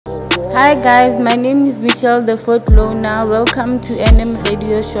Hi guys, my name is Michelle the Fourth Loner. Welcome to NM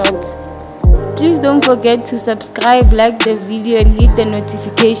Radio Shorts. Please don't forget to subscribe, like the video and hit the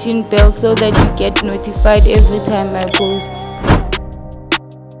notification bell so that you get notified every time I post.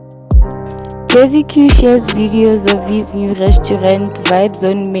 Jazzi shares videos of his new restaurant Vibes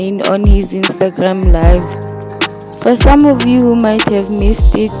on Main on his Instagram live. For some of you who might have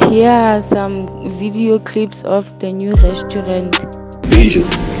missed it, here are some video clips of the new restaurant.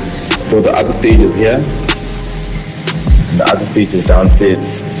 Stages. So the other stage is here, and the other stage is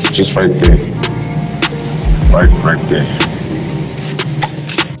downstairs, just right there. Right there.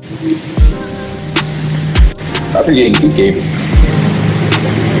 I think you're good game.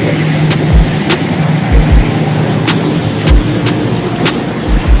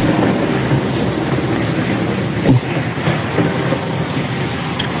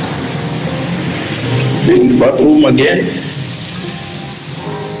 Ladies' bathroom again.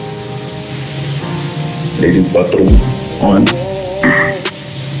 Ladies' bathroom on.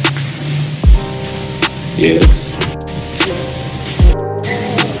 Yes.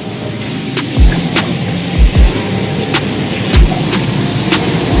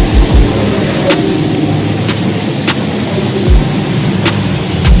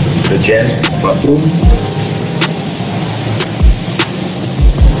 The gents' bathroom.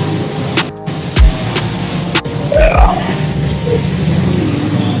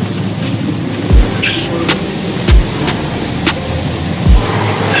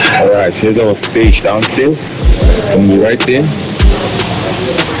 Alright, here's our stage downstairs. It's gonna be right there.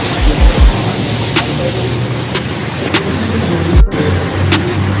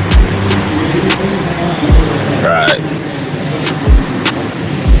 Right.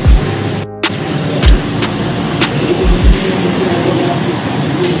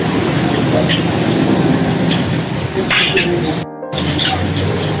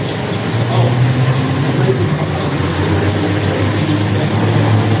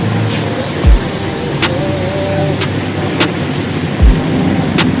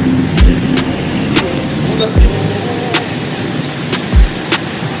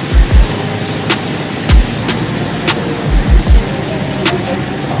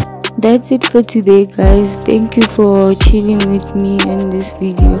 That's it for today guys. Thank you for chilling with me in this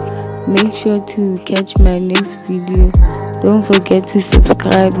video. Make sure to catch my next video. Don't forget to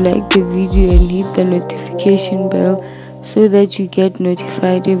subscribe, like the video and hit the notification bell so that you get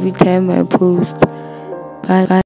notified every time I post. Bye.